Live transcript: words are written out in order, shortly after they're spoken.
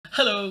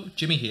Hello,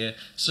 Jimmy here.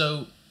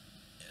 So,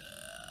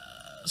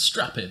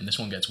 strap in, this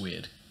one gets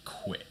weird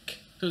quick.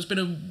 So it's been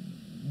a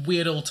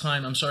weird old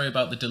time. I'm sorry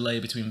about the delay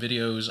between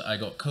videos. I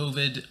got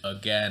COVID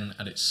again,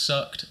 and it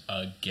sucked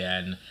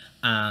again.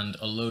 And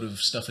a load of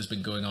stuff has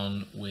been going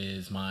on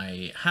with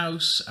my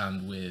house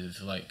and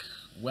with, like,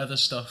 weather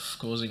stuff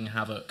causing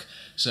havoc.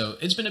 So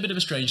it's been a bit of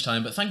a strange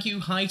time, but thank you.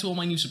 Hi to all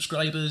my new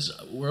subscribers.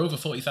 We're over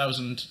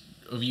 40,000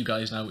 of you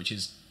guys now, which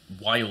is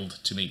wild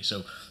to me.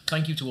 So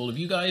thank you to all of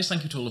you guys.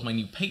 Thank you to all of my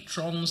new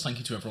patrons. Thank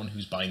you to everyone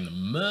who's buying the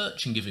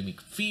merch and giving me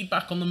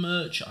feedback on the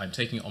merch. I'm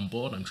taking it on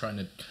board. I'm trying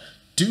to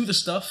do the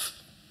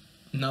stuff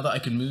now that I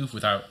can move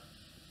without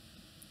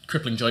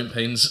crippling joint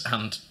pains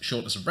and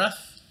shortness of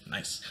breath.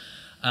 Nice.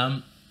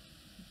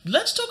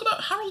 Let's talk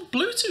about Harald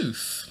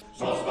Bluetooth.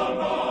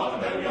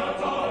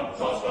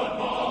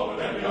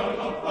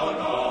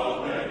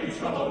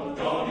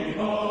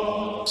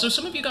 So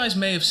some of you guys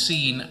may have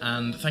seen,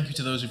 and thank you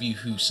to those of you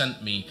who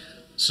sent me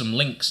some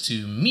links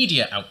to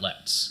media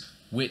outlets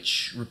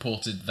which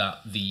reported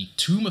that the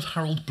tomb of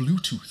Harald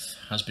Bluetooth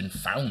has been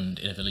found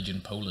in a village in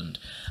Poland.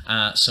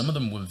 Some of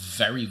them were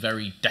very,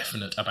 very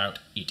definite about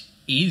it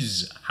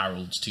is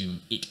Harald's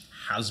tomb. It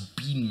has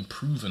been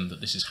proven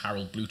that this is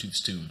Harald Bluetooth's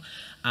tomb.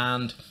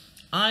 And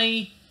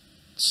I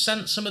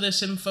sent some of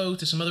this info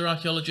to some other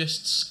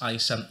archaeologists, I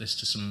sent this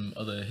to some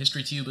other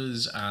history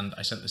tubers, and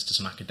I sent this to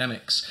some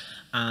academics,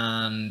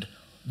 and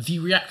the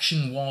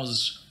reaction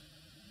was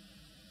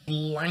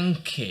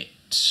blanket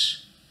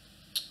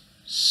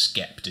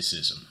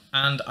skepticism.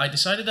 And I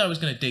decided I was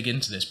going to dig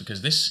into this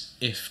because this,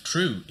 if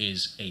true,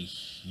 is a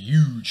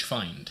huge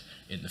find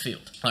in the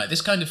field.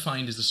 This kind of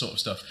find is the sort of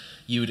stuff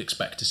you would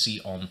expect to see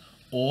on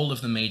all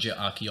of the major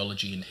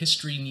archaeology and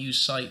history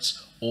news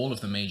sites, all of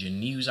the major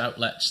news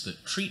outlets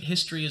that treat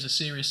history as a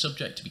serious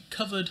subject to be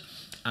covered,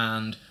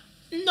 and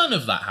none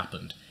of that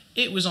happened.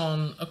 It was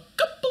on a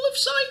couple of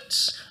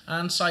sites,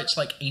 and sites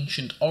like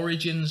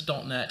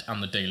ancientorigins.net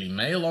and the Daily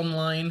Mail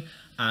Online,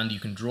 and you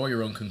can draw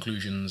your own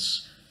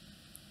conclusions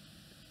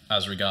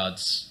as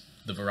regards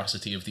the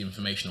veracity of the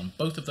information on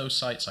both of those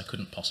sites. I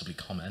couldn't possibly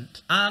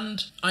comment.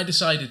 And I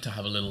decided to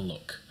have a little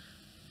look.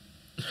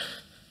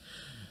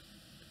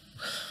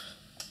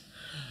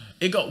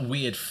 It got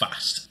weird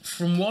fast.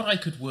 From what I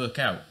could work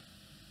out,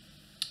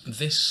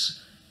 this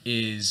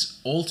is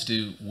all to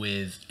do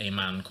with a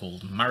man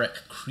called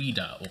Marek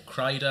Krida, or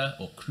Kryda,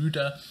 or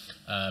Kruda.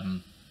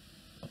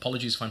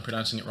 Apologies if I'm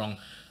pronouncing it wrong.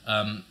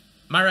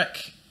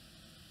 Marek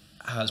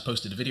has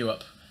posted a video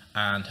up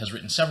and has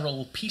written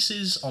several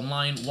pieces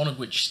online, one of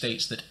which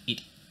states that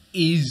it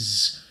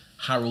is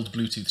Harald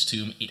Bluetooth's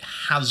tomb. It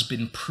has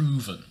been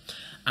proven.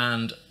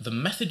 And the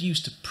method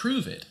used to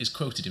prove it is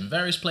quoted in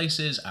various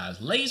places as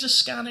laser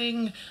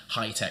scanning,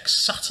 high-tech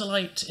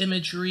satellite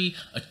imagery,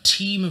 a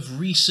team of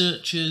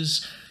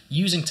researchers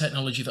using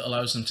technology that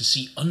allows them to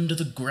see under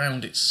the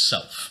ground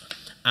itself.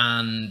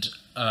 And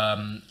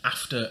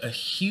after a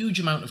huge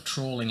amount of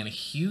trawling and a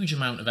huge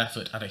amount of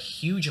effort and a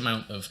huge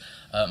amount of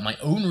my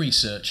own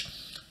research,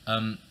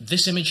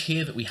 this image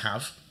here that we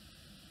have,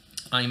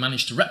 I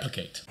managed to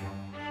replicate.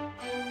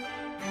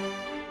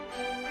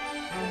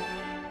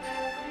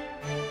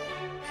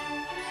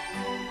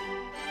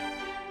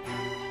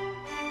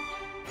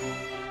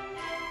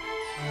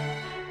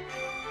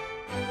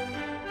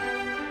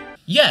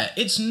 Yeah,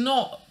 it's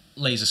not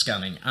laser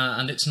scanning,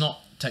 and it's not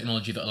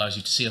technology that allows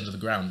you to see under the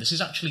ground. This is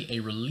actually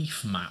a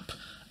relief map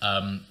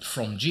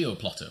from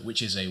GeoPlotter,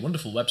 which is a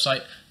wonderful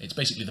website. It's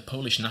basically the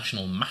Polish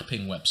national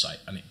mapping website,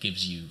 and it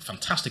gives you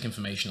fantastic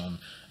information on,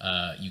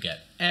 you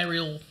get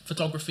aerial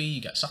photography,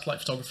 you get satellite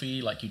photography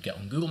like you'd get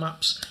on Google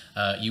Maps.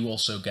 You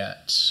also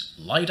get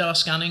LiDAR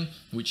scanning,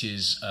 which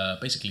is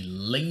basically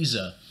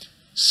laser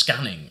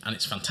scanning, and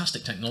it's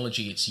fantastic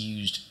technology. It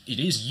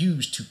is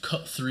used to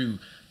cut through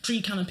tree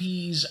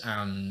canopies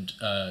and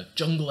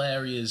jungle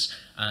areas,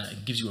 and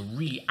it gives you a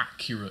really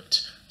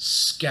accurate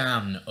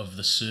scan of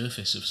the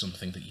surface of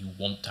something that you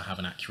want to have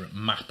an accurate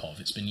map of.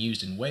 It's been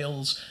used in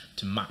Wales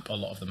to map a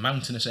lot of the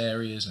mountainous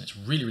areas, and it's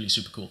really, really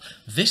super cool.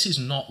 This is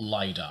not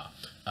LiDAR.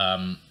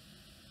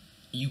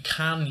 You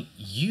can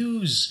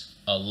use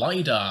a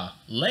LiDAR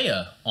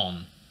layer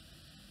on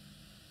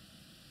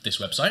this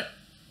website.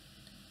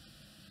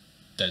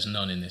 There's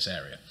none in this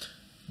area.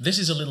 This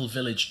is a little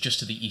village just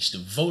to the east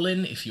of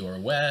Volin. If you're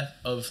aware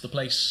of the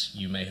place,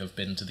 you may have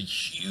been to the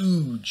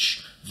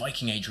huge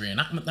Viking Age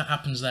reenactment that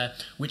happens there,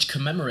 which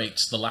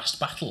commemorates the last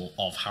battle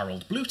of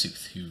Harald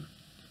Bluetooth, who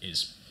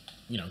is,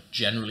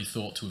 generally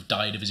thought to have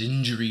died of his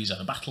injuries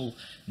at a battle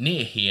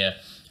near here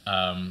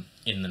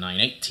in the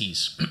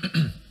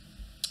 980s.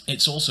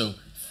 It's also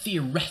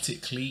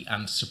theoretically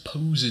and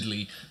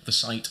supposedly the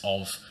site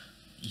of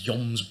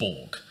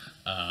Jomsborg,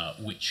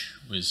 which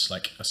was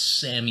like a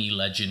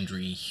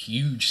semi-legendary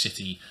huge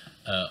city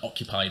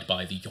occupied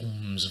by the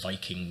Welsh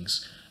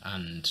Vikings,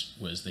 and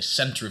was this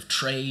centre of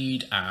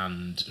trade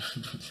and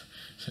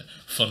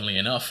funnily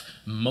enough,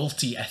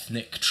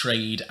 multi-ethnic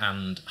trade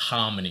and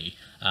harmony.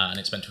 And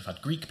it's meant to have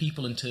had Greek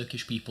people and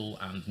Turkish people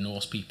and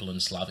Norse people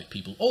and Slavic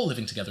people all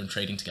living together and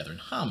trading together in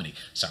harmony.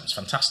 Sounds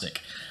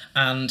fantastic.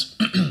 And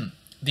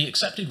the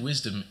accepted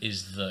wisdom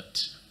is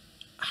that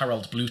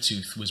Harald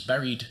Bluetooth was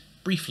buried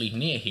briefly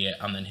near here,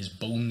 and then his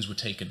bones were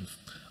taken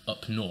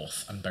up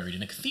north and buried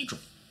in a cathedral.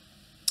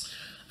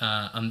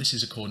 And this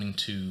is according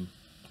to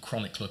a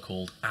chronicler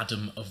called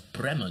Adam of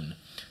Bremen,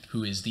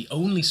 who is the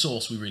only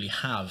source we really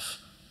have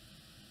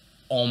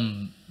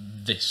on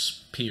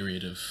this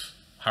period of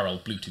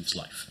Harald Bluetooth's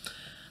life.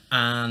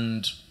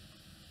 And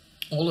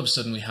all of a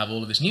sudden we have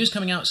all of this news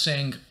coming out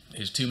saying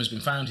his tomb has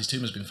been found, his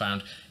tomb has been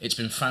found. It's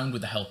been found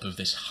with the help of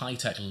this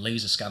high-tech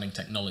laser scanning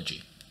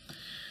technology.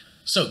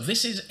 So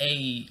this is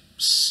a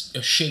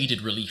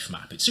shaded relief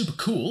map. It's super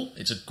cool.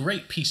 It's a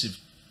great piece of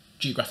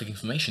geographic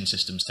information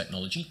systems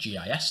technology,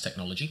 GIS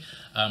technology.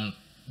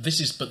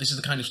 This is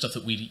the kind of stuff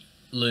that we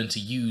learn to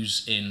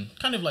use in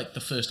kind of like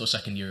the first or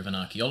second year of an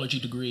archaeology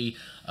degree.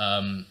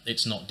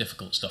 It's not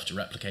difficult stuff to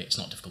replicate. It's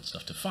not difficult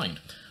stuff to find.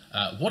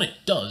 What it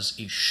does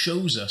is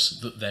shows us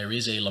that there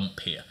is a lump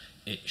here.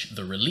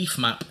 The relief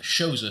map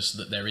shows us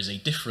that there is a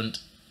different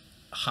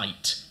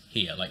height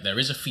here. Like there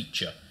is a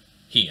feature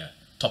here.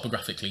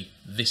 Topographically,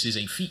 this is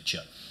a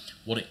feature.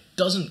 What it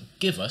doesn't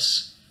give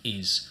us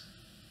is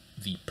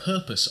the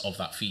purpose of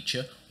that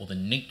feature or the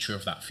nature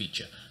of that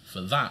feature.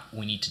 For that,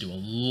 we need to do a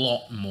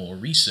lot more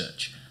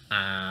research.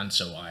 And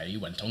so I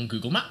went on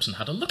Google Maps and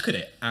had a look at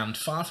it. And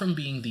far from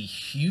being the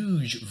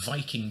huge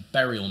Viking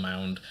burial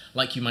mound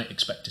like you might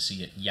expect to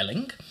see at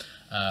Yelling,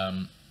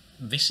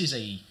 this is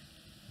a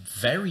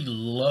very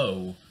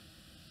low,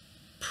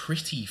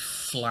 pretty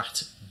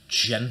flat,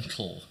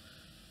 gentle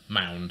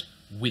mound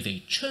with a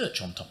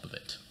church on top of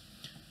it.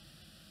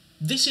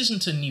 This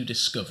isn't a new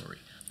discovery.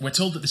 We're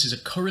told that this is a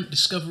current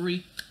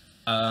discovery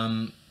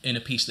in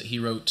a piece that he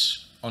wrote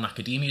on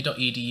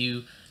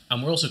academia.edu,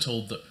 and we're also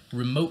told that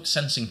remote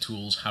sensing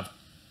tools have,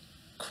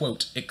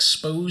 quote,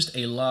 exposed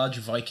a large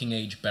Viking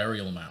Age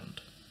burial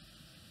mound.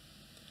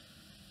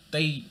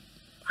 They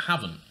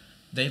haven't.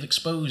 They've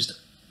exposed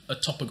a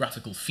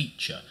topographical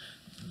feature.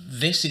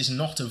 This is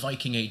not a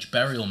Viking Age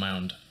burial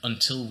mound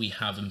until we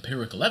have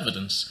empirical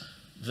evidence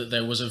that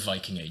there was a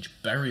Viking Age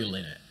burial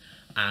in it,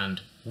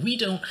 and we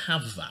don't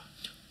have that.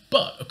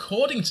 But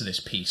according to this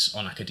piece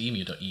on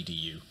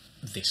academia.edu,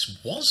 this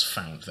was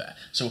found there.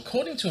 So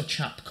according to a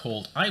chap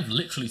called, I've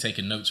literally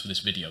taken notes for this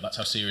video, that's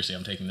how seriously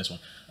I'm taking this one,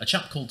 a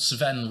chap called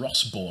Sven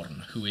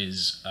Rosborn, who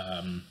is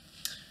an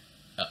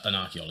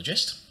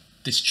archaeologist.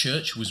 This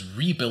church was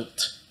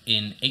rebuilt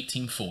in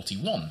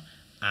 1841,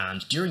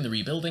 and during the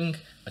rebuilding,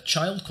 a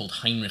child called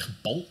Heinrich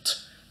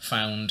Bolt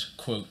found,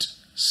 quote,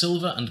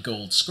 silver and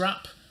gold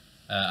scrap,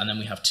 and then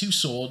we have 2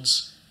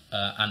 swords,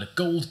 and a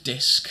gold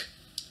disc,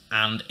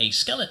 and a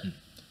skeleton.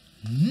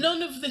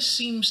 None of this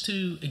seems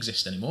to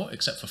exist anymore,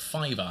 except for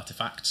 5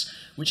 artifacts,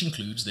 which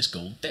includes this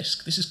gold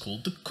disc. This is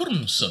called the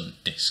Gormson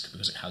disc,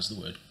 because it has the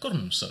word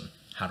Gormson.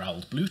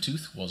 Harald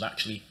Bluetooth was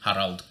actually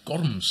Harald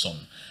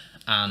Gormson,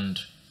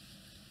 and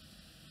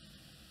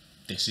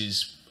this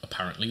is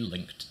apparently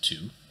linked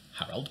to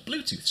Harald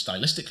Bluetooth.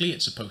 Stylistically,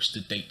 it's supposed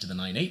to date to the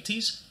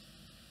 980s.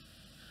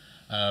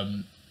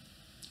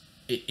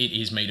 It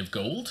is made of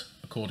gold,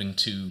 according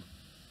to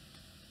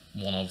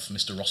one of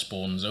Mr.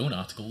 Rosborn's own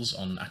articles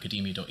on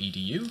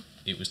academia.edu.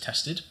 It was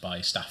tested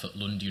by staff at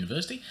Lund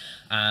University,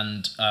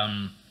 and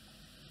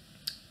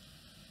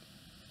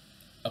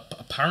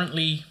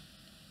apparently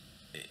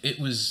it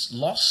was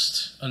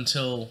lost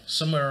until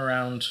somewhere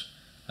around,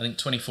 I think,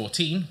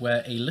 2014,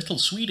 where a little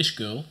Swedish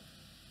girl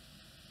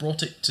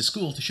brought it to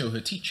school to show her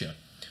teacher.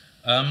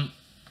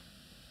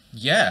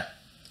 Yeah,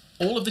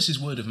 all of this is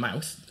word of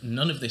mouth.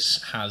 None of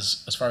this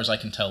has, as far as I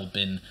can tell,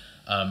 been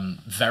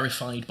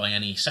verified by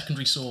any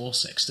secondary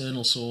source,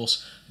 external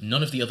source.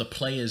 None of the other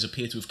players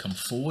appear to have come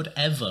forward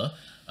ever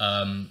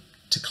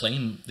to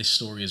claim this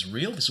story is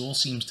real. This all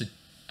seems to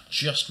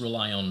just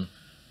rely on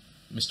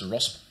Mr.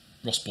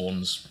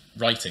 Rosborn's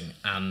writing,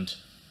 and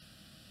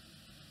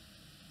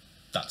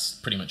that's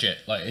pretty much it.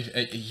 Like,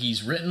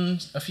 he's written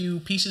a few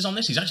pieces on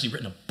this. He's actually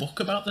written a book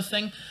about the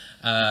thing,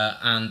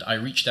 and I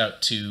reached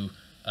out to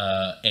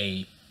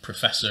a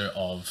professor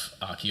of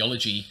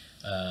archaeology,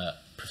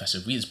 Professor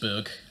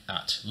Wiesberg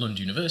at Lund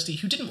University,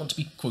 who didn't want to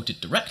be quoted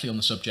directly on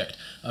the subject,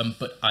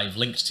 but I've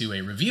linked to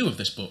a review of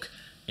this book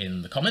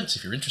in the comments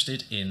if you're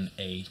interested in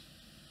a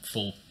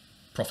full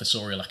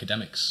professorial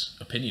academic's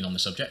opinion on the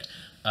subject.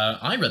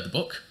 I read the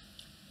book.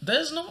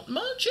 There's not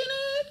much in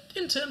it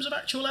in terms of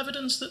actual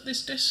evidence that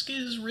this disc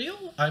is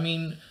real. I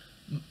mean,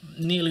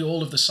 nearly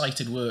all of the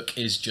cited work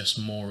is just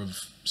more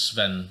of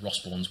Sven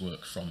Rosborn's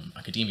work from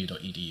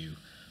academia.edu.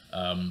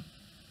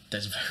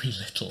 There's very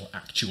little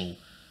actual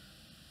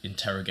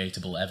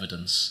interrogatable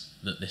evidence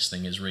that this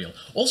thing is real.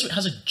 Also, it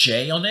has a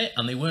J on it,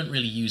 and they weren't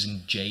really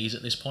using J's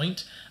at this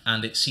point,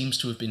 and it seems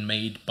to have been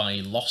made by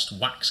lost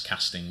wax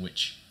casting,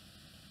 which...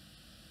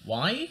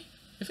 why?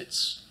 If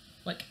it's,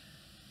 like,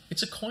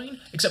 it's a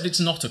coin? Except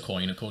it's not a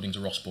coin, according to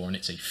Rosborn,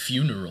 it's a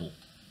funeral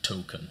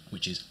token,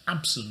 which is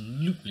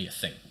absolutely a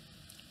thing.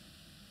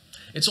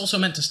 It's also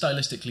meant to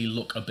stylistically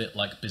look a bit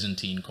like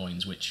Byzantine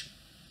coins, which...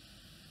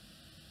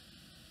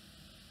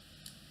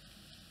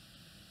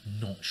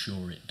 not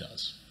sure it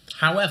does.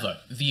 However,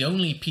 the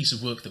only piece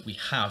of work that we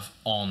have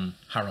on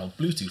Harald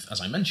Bluetooth, as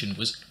I mentioned,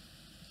 was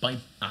by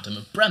Adam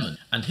of Bremen,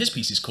 and his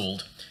piece is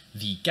called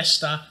the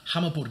Gesta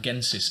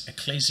Hamburgensis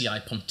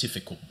Ecclesiae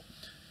Pontificum,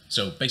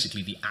 so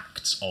basically the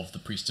Acts of the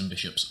Priests and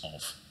Bishops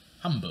of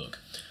Hamburg.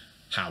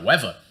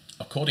 However,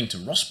 according to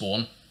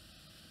Rossborn,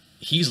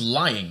 he's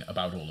lying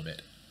about all of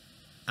it,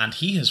 and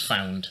he has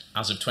found,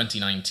 as of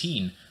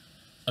 2019,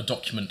 a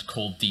document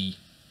called the,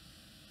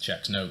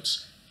 checks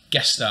notes,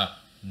 Gesta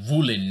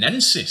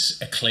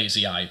Wolinensis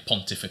Ecclesiae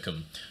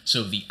Pontificum,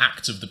 so the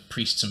Acts of the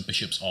Priests and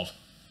Bishops of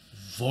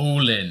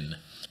Wolin.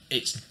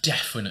 It's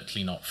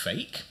definitely not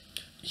fake.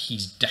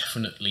 He's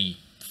definitely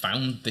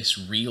found this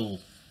real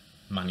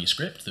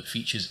manuscript that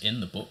features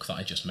in the book that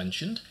I just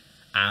mentioned,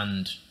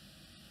 and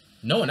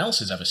no one else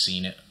has ever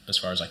seen it, as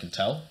far as I can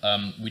tell.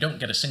 We don't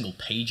get a single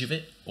page of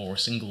it, or a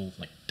single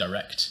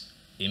direct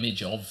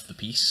image of the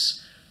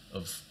piece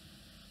of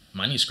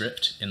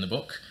manuscript in the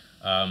book,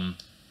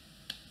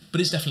 but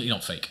it's definitely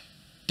not fake.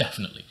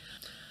 Definitely.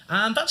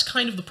 And that's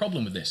kind of the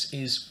problem with this,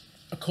 is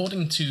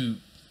according to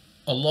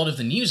a lot of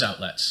the news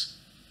outlets,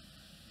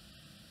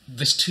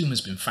 this tomb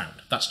has been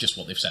found. That's just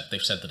what they've said.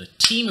 They've said that a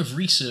team of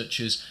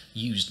researchers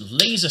used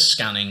laser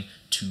scanning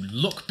to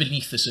look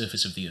beneath the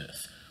surface of the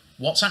Earth.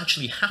 What's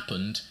actually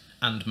happened,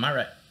 and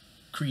Marek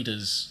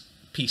Kreda's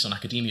piece on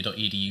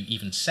academia.edu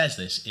even says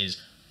this,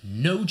 is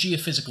no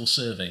geophysical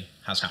survey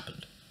has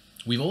happened.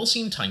 We've all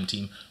seen Time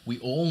Team. We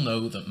all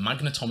know that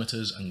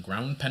magnetometers and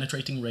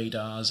ground-penetrating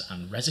radars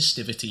and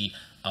resistivity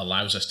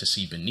allows us to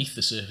see beneath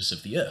the surface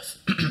of the Earth.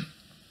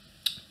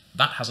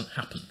 That hasn't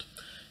happened.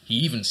 He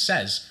even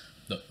says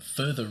that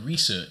further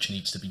research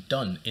needs to be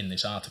done in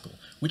this article,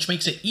 which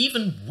makes it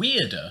even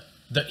weirder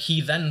that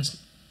he then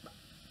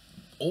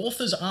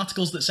authors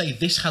articles that say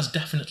this has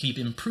definitely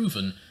been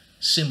proven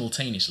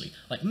simultaneously.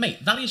 Like,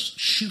 mate, that is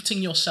shooting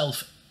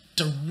yourself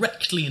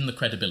directly in the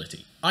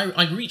credibility.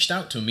 I reached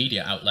out to a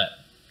media outlet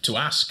to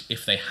ask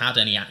if they had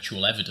any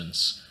actual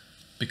evidence,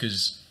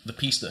 because the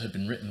piece that had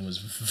been written was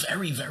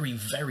very, very,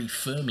 very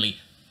firmly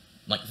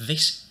like,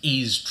 this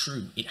is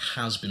true, it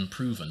has been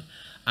proven.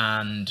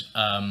 And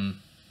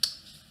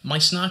my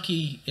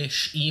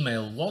snarky-ish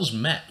email was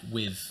met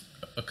with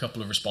a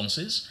couple of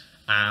responses,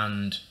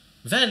 and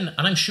then,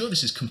 and I'm sure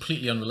this is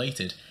completely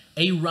unrelated,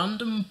 a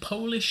random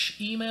Polish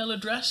email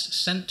address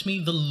sent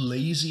me the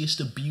laziest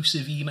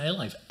abusive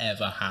email I've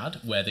ever had,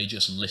 where they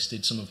just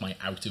listed some of my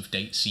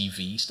out-of-date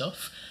CV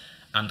stuff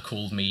and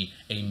called me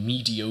a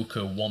mediocre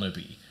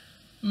wannabe.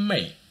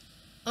 Mate,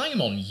 I'm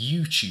on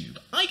YouTube.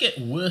 I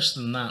get worse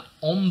than that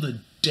on the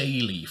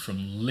daily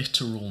from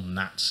literal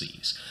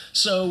Nazis.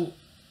 So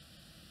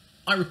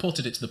I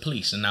reported it to the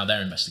police, and now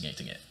they're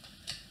investigating it.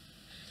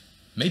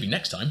 Maybe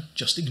next time,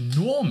 just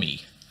ignore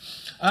me.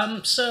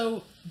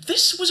 So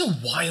this was a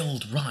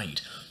wild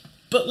ride,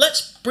 but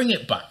let's bring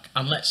it back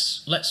and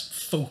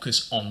let's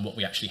focus on what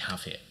we actually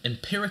have here.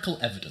 Empirical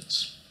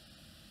evidence.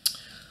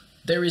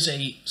 There is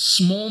a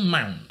small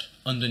mound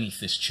underneath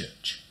this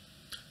church.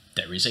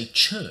 There is a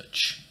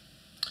church.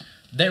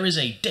 There is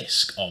a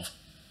disc of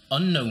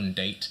unknown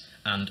date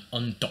and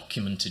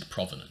undocumented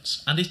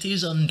provenance, and it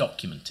is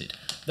undocumented.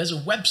 There's a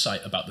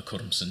website about the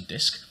Kurmsen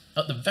disc.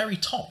 At the very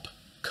top,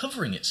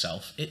 covering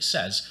itself, it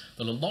says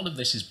that a lot of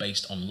this is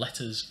based on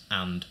letters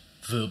and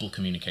verbal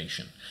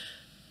communication.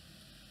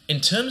 In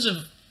terms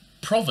of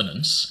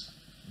provenance,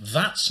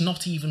 that's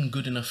not even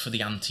good enough for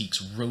the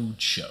Antiques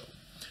Roadshow.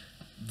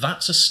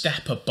 That's a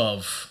step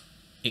above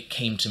it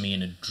came to me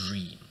in a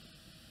dream.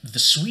 The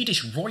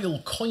Swedish Royal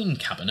Coin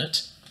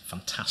Cabinet,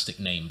 fantastic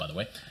name by the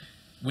way,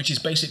 which is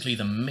basically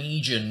the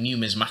major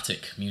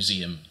numismatic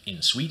museum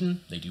in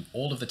Sweden, they do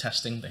all of the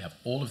testing, they have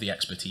all of the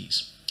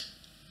expertise,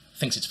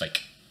 thinks it's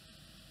fake.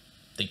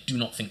 They do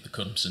not think the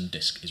Kurmsen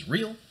disc is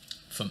real.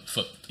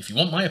 If you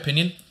want my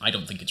opinion, I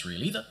don't think it's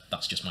real either.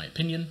 That's just my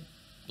opinion.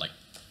 Like,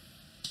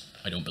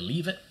 I don't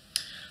believe it.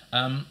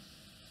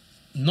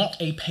 Not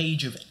a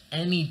page of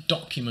any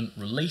document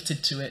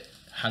related to it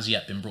has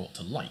yet been brought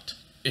to light.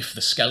 If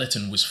the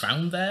skeleton was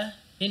found there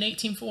in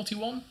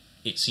 1841,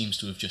 it seems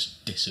to have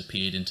just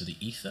disappeared into the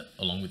ether,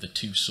 along with the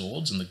two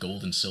swords and the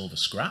gold and silver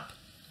scrap.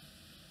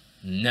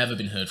 Never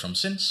been heard from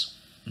since.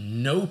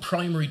 No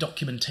primary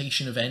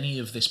documentation of any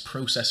of this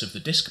process of the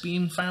disc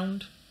being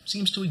found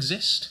seems to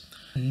exist.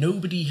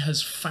 Nobody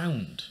has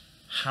found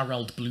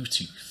Harald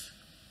Bluetooth.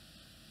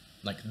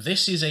 Like,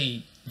 this is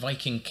a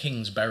Viking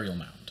king's burial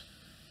mound.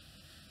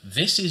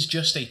 This is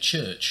just a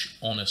church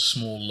on a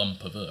small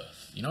lump of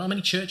earth. You know how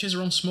many churches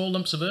are on small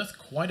lumps of earth?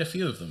 Quite a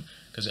few of them,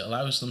 because it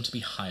allows them to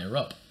be higher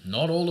up.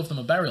 Not all of them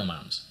are burial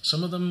mounds.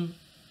 Some of them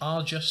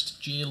are just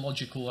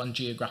geological and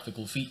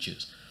geographical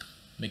features.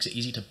 Makes it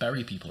easy to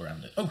bury people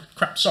around it. Oh,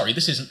 crap, sorry,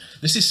 this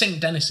is St.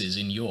 Denis's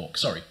in York,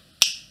 sorry.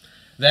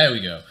 There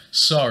we go.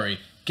 Sorry,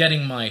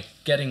 getting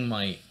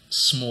my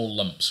small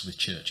lumps with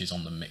churches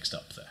on them mixed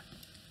up there.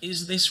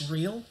 Is this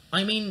real?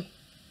 I mean,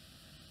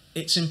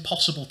 it's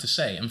impossible to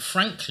say. And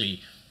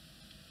frankly,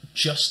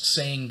 just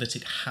saying that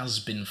it has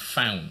been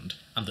found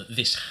and that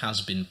this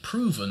has been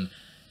proven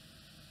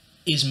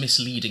is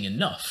misleading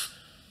enough.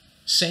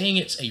 Saying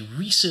it's a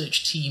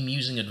research team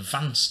using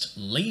advanced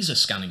laser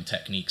scanning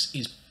techniques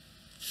is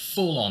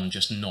full on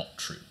just not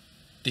true.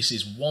 This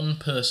is one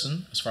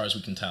person, as far as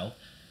we can tell,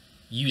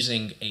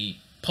 using a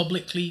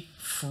publicly,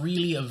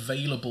 freely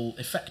available,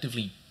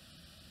 effectively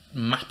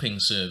mapping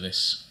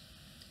service,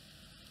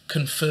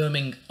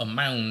 confirming a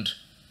mound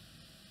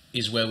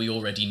is where we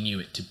already knew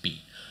it to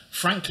be.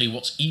 Frankly,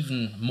 what's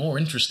even more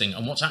interesting,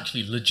 and what's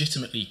actually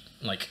legitimately,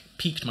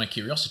 piqued my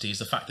curiosity, is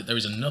the fact that there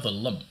is another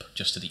lump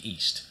just to the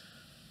east,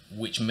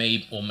 which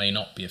may or may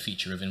not be a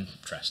feature of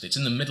interest. It's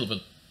in the middle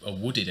of a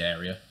wooded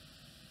area,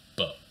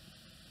 but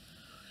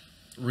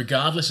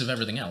regardless of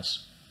everything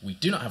else, we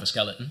do not have a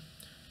skeleton.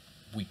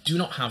 We do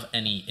not have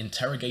any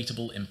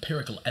interrogatable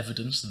empirical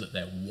evidence that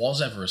there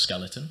was ever a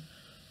skeleton.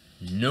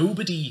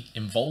 Nobody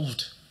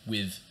involved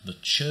with the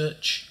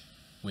church,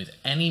 with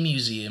any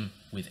museum,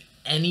 with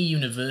any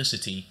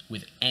university,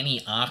 with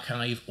any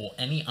archive or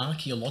any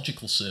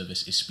archaeological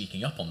service is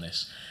speaking up on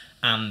this.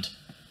 And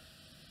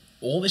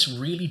all this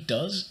really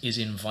does is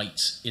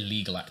invite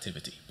illegal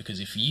activity,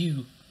 because if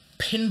you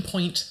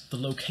pinpoint the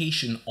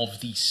location of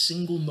the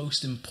single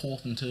most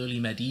important early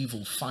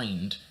medieval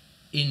find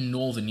in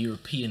Northern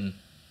European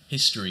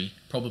history,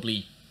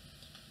 probably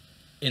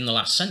in the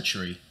last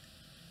century,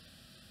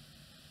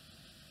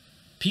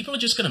 people are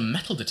just going to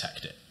metal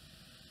detect it.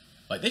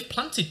 They've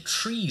planted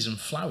trees and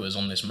flowers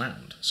on this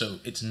mound, so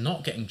it's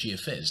not getting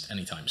geophysed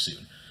anytime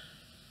soon.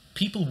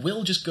 People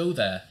will just go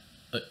there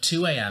at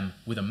 2 AM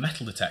with a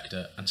metal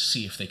detector and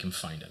see if they can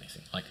find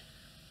anything.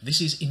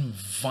 This is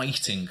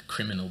inviting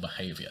criminal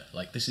behaviour.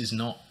 This is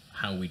not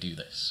how we do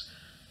this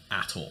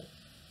at all.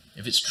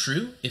 If it's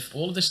true, if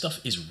all of this stuff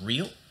is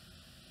real,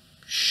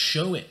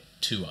 show it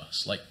to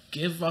us.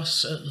 Give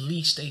us at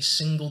least a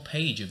single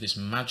page of this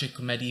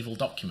magic medieval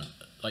document.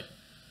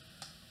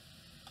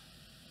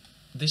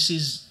 This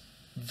is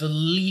the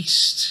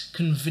least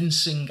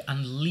convincing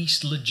and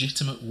least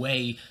legitimate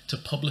way to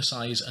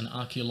publicise an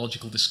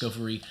archaeological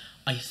discovery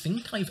I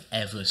think I've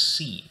ever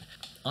seen.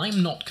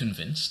 I'm not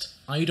convinced.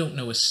 I don't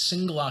know a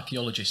single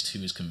archaeologist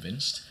who is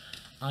convinced.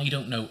 I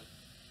don't know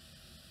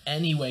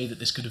any way that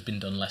this could have been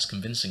done less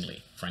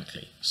convincingly,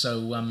 frankly.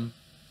 So,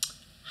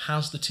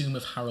 has the tomb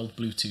of Harald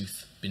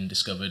Bluetooth been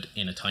discovered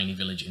in a tiny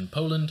village in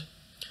Poland?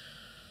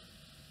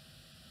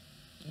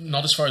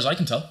 Not as far as I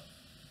can tell.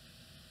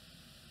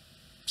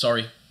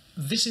 Sorry.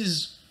 This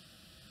is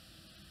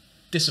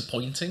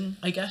disappointing,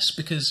 I guess,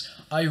 because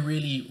I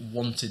really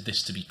wanted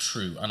this to be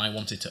true, and I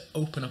wanted to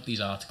open up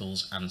these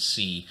articles and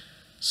see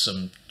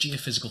some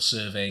geophysical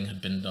surveying had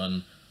been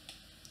done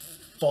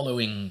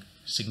following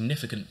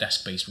significant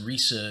desk-based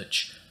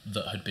research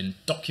that had been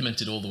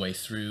documented all the way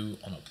through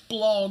on a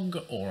blog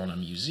or on a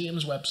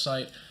museum's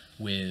website,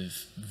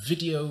 with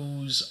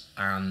videos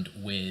and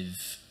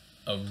with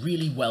a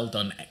really well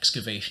done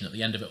excavation at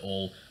the end of it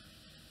all,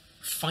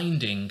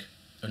 finding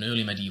an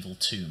early medieval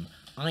tomb.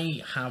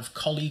 I have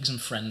colleagues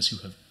and friends who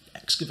have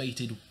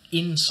excavated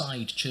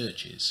inside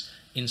churches,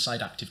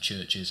 inside active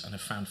churches, and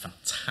have found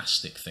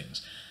fantastic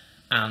things.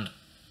 And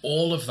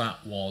all of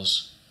that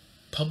was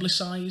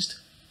publicised,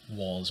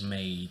 was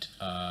made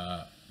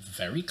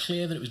very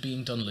clear that it was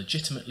being done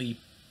legitimately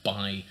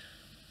by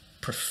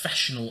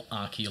professional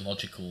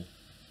archaeological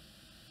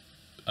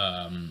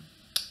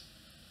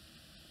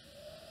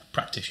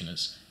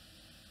practitioners.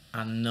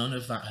 And none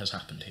of that has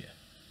happened here.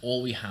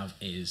 All we have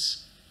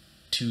is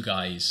two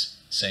guys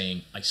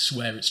saying, I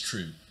swear it's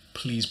true,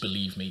 please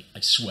believe me,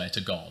 I swear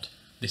to God,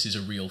 this is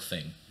a real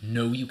thing.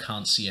 No, you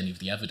can't see any of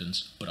the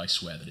evidence, but I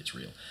swear that it's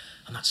real.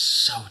 And that's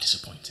so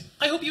disappointing.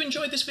 I hope you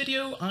enjoyed this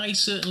video. I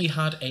certainly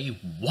had a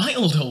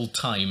wild old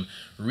time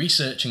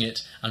researching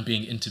it and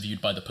being interviewed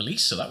by the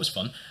police, so that was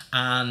fun.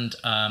 And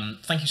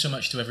thank you so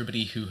much to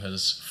everybody who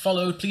has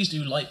followed. Please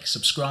do like,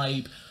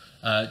 subscribe,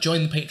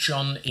 join the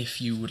Patreon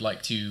if you would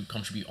like to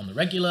contribute on the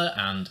regular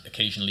and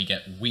occasionally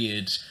get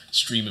weird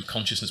stream of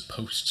consciousness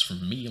posts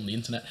from me on the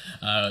internet.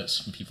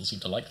 Some people seem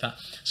to like that.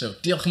 So,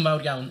 diolch yn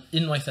fawr iawn,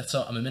 unwaith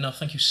eto am ymuno.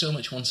 Thank you so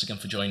much once again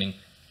for joining.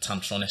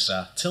 Tan tro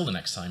nesa, till the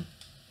next time.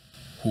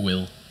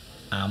 Hwyl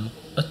am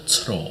y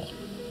tro.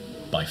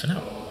 Bye for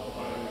now.